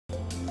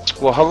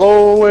Well,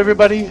 hello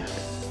everybody.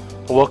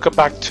 Welcome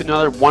back to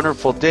another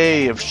wonderful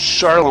day of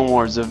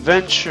Sharlenwar's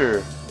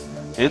adventure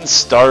in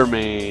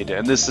StarMade,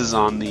 and this is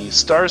on the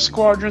Star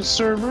Squadron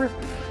server.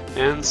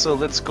 And so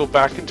let's go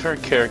back into our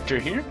character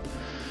here.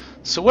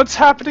 So what's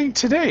happening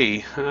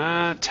today?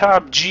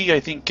 Tab G, I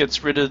think,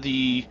 gets rid of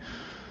the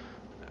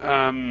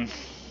HUD.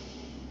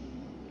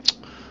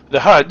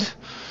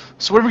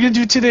 So what are we going to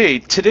do today?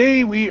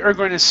 Today we are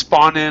going to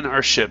spawn in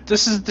our ship.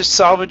 This is the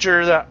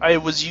salvager that I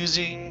was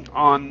using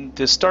on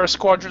the Star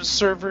Squadron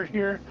server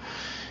here,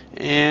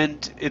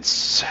 and it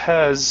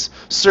has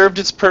served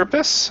its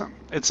purpose.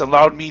 It's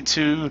allowed me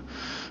to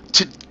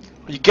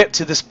get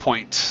to this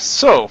point.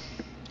 So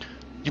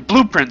your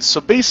blueprints. So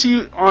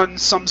basically, on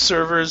some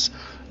servers,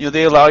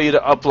 they allow you to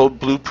upload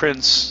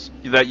blueprints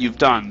that you've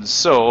done.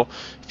 So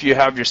if you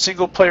have your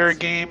single player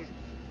game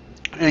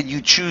and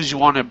you choose you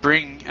want to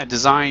bring a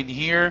design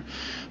here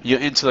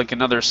into like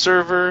another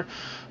server,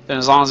 then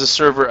as long as the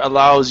server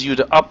allows you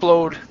to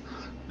upload,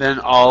 then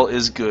all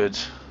is good.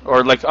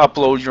 Or like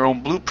upload your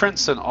own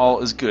blueprints, then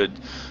all is good.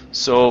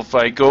 So if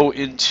I go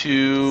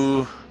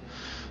into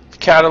the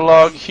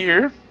catalog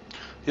here,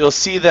 you'll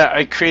see that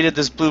I created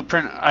this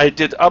blueprint. I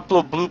did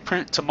upload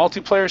blueprint to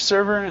multiplayer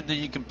server, and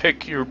then you can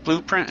pick your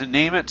blueprint and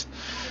name it,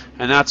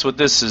 and that's what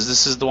this is.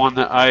 This is the one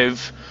that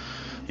I've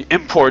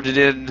imported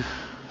in,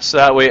 so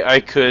that way I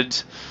could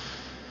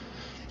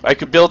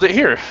build it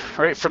here,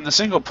 right, from the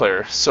single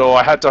player. So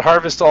I had to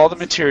harvest all the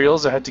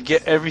materials. I had to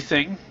get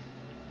everything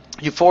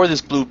for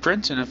this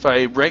blueprint, and if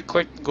I right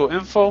click and go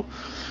info,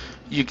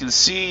 you can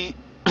see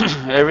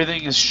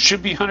everything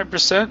should be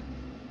 100%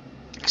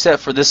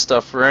 except for this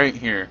stuff right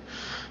here.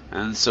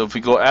 And so if we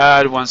go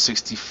add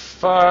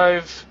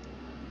 165,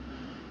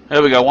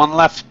 there we go, one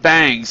left,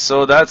 bang.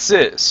 So that's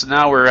it. So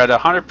now we're at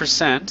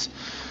 100%.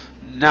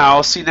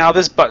 Now see, now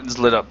this button's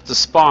lit up, the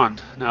spawn.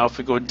 Now if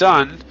we go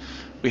done,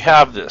 we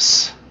have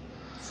this.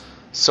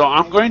 So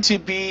I'm going to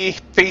be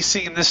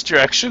facing in this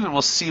direction, and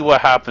we'll see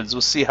what happens.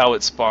 We'll see how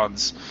it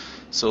spawns.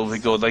 So we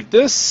go like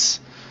this,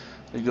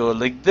 we go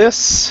like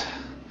this,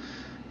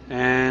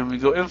 and we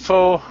go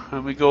info,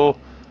 and we go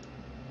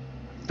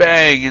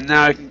bang, and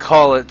now I can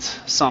call it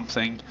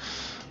something.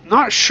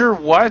 Not sure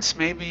what,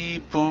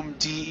 maybe boom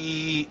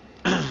DE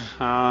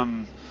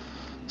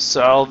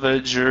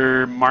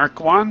salvager Mark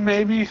 1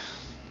 maybe,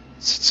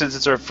 since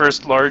it's our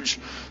first large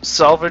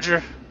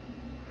salvager.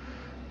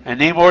 And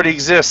name already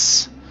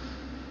exists.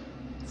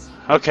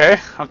 Okay,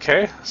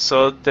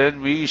 so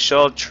then we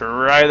shall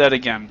try that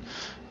again.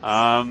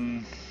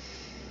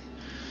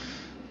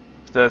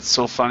 That's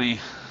so funny.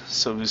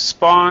 So we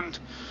spawned,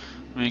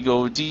 we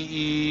go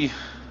DE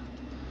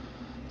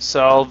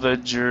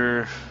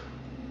salvager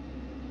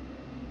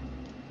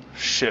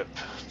ship,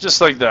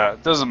 just like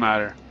that, doesn't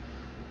matter.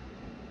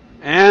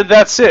 And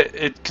that's it.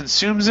 It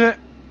consumes it,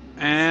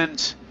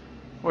 and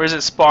where does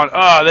it spawn?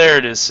 Ah, there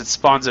it is. It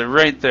spawns it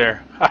right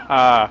there.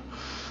 Haha.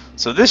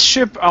 So this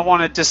ship I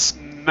want to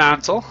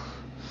dismantle.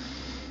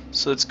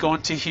 So let's go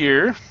into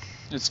here.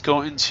 Let's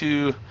go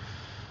into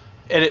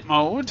edit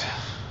mode.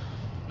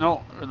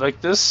 No,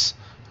 like this.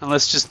 And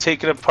let's just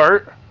take it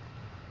apart.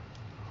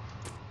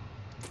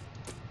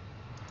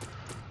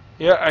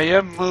 Yeah, I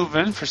am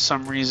moving for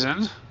some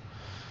reason.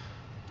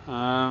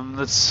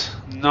 Let's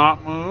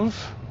not move.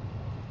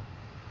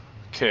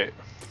 Okay.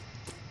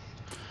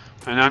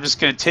 And I'm just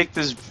going to take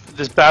this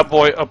bad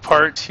boy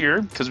apart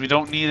here because we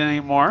don't need it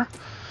anymore.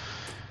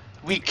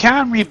 We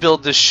can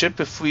rebuild this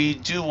ship if we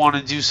do want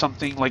to do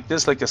something like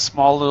this, like a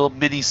small little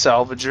mini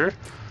salvager.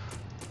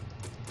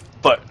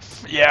 But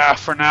yeah,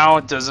 for now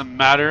it doesn't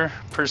matter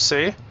per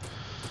se.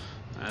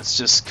 It's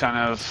just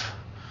kind of,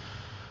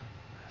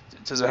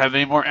 it doesn't have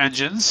any more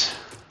engines.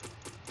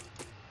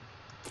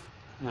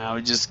 Now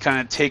we just kind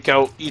of take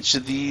out each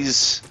of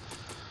these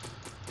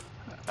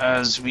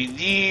as we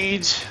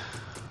need.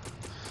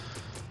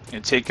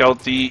 And take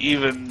out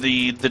even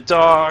the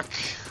dock.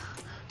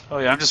 Oh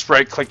yeah, I'm just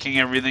right clicking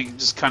everything,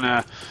 just kind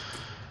of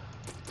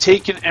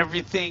taking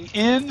everything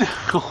in.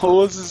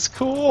 Oh, this is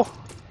cool.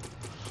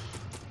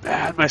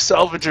 Man, my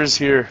salvager's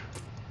here.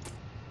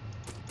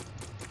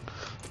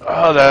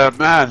 Oh,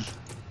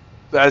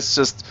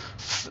 that's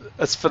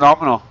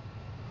phenomenal.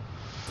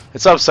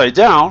 It's upside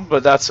down,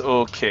 but that's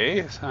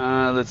okay.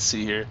 Let's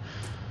see here.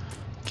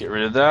 Get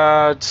rid of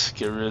that,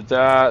 get rid of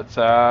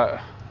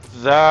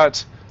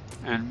that,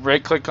 and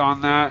right click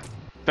on that.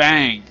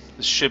 Bang,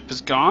 the ship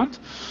is gone.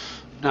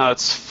 Now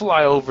let's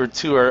fly over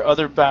to our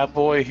other bad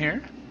boy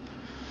here.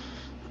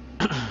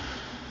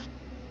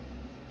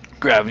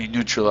 Gravity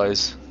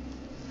neutralize.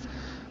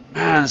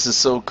 Man, this is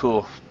so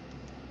cool.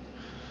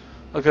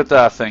 Look at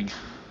that thing.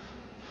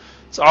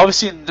 It's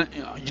obviously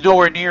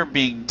nowhere near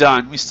being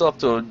done. We still have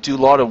to do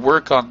a lot of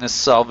work on this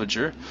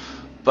salvager.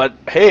 But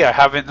hey, I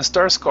have it in the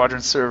Star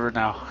Squadron server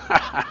now.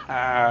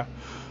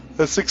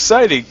 That's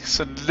exciting.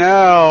 So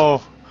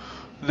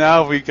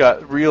now we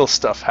got real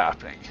stuff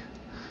happening.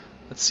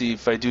 Let's see,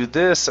 if I do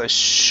this, I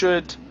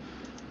should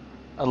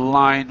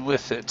align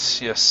with it.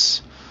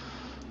 Yes.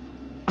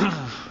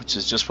 Which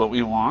is just what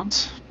we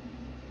want.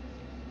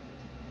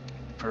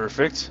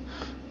 Perfect.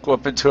 go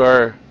up into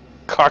our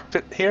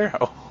cockpit here.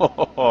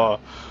 Oh,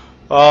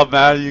 oh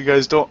man, you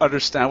guys don't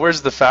understand.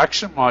 Where's the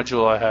faction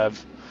module I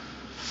have?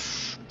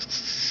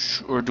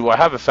 Or do I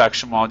have a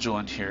faction module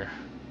in here?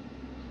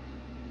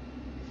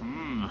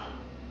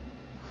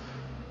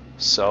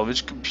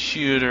 Salvage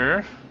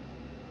computer.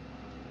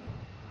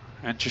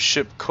 Enter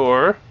ship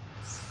core.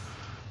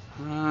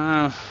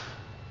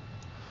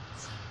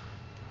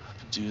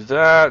 Do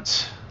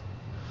that.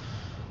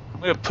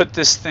 I'm gonna put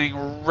this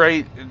thing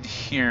right in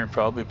here,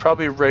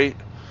 probably right.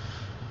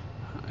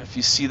 If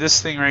you see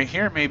this thing right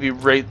here, maybe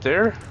right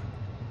there.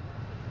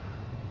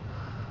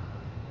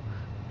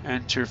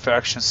 Enter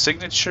faction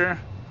signature.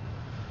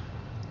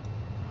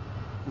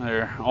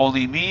 There,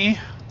 only me.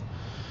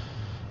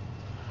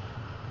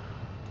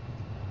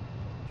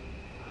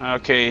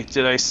 Okay,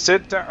 did I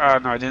sit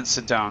down? No, I didn't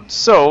sit down.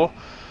 So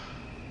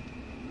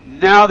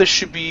now this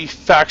should be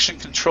faction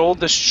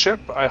controlled, this ship,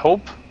 I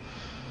hope.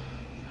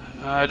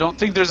 I don't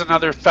think there's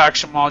another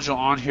faction module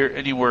on here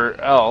anywhere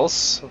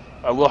else.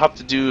 I will have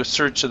to do a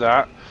search of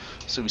that.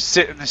 So we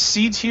sit in the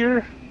seat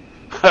here.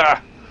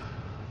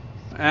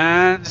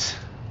 And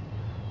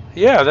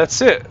yeah,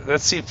 that's it.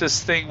 Let's see if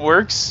this thing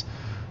works.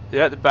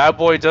 Yeah, the bad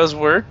boy does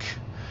work.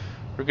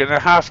 We're gonna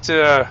have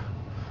to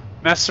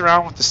mess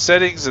around with the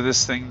settings of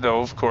this thing though,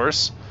 of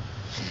course.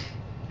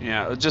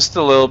 Yeah, just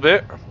a little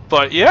bit.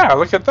 But yeah,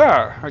 look at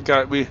that. We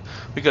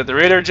got the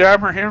radar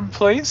jammer here in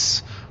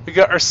place. We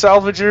got our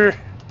salvager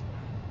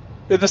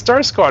in the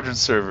Star Squadron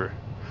server.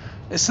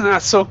 Isn't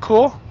that so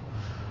cool?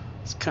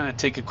 Let's kind of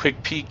take a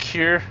quick peek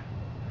here.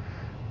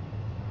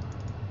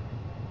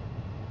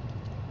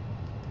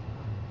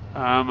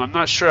 I'm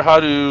not sure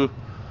how to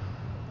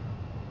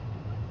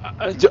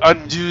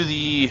undo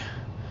the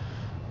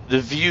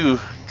view,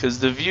 because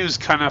the view is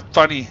kind of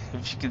funny.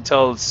 If you can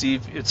tell, see,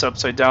 it's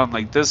upside down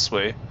like this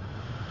way,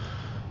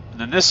 and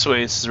then this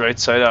way it's right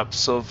side up.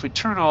 So if we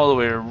turn all the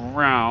way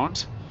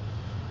around,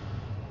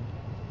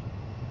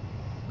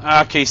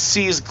 okay,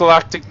 C is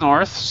galactic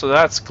north, so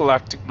that's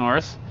galactic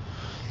north.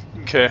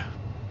 Okay,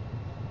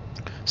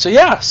 so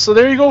yeah, so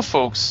there you go,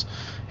 folks.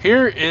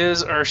 Here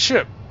is our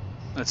ship.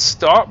 Let's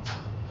stop.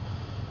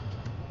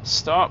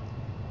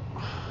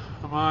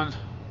 Come on.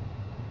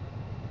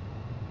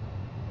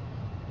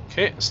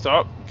 Okay,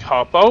 stop,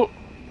 hop out,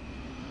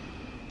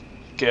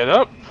 get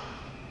up,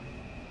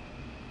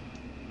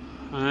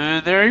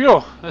 and there you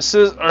go. This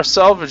is our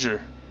salvager.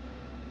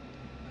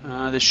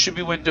 There should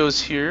be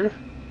windows here.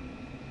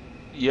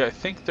 Yeah, I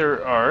think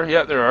there are.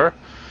 Yeah, there are.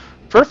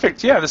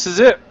 Perfect, yeah, this is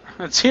it.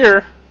 It's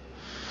here.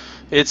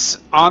 It's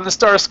on the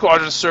Star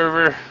Squadron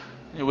server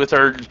with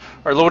our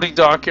loading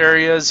dock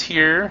areas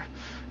here.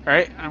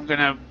 Alright, I'm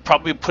gonna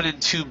probably put in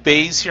 2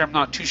 bays here, I'm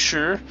not too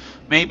sure.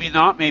 Maybe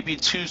not, maybe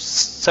 2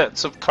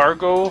 sets of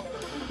cargo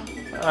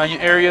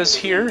areas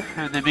here,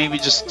 and then maybe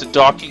just a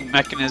docking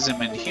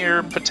mechanism in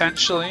here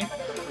potentially.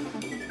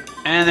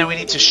 And then we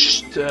need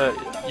to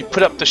you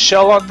put up the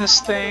shell on this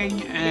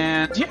thing,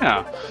 and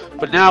yeah.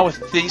 But now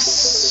with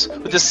this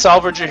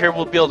salvager here,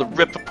 we'll be able to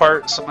rip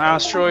apart some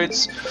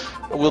asteroids.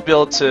 We'll be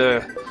able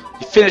to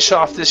finish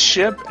off this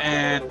ship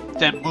and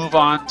then move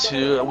on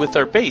to with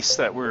our base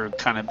that we're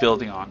kind of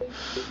building on.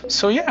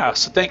 So yeah,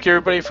 so thank you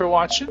everybody for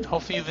watching.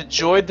 Hopefully you've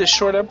enjoyed this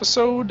short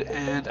episode,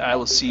 and I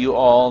will see you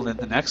all in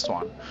the next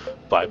one.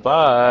 Bye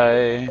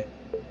bye.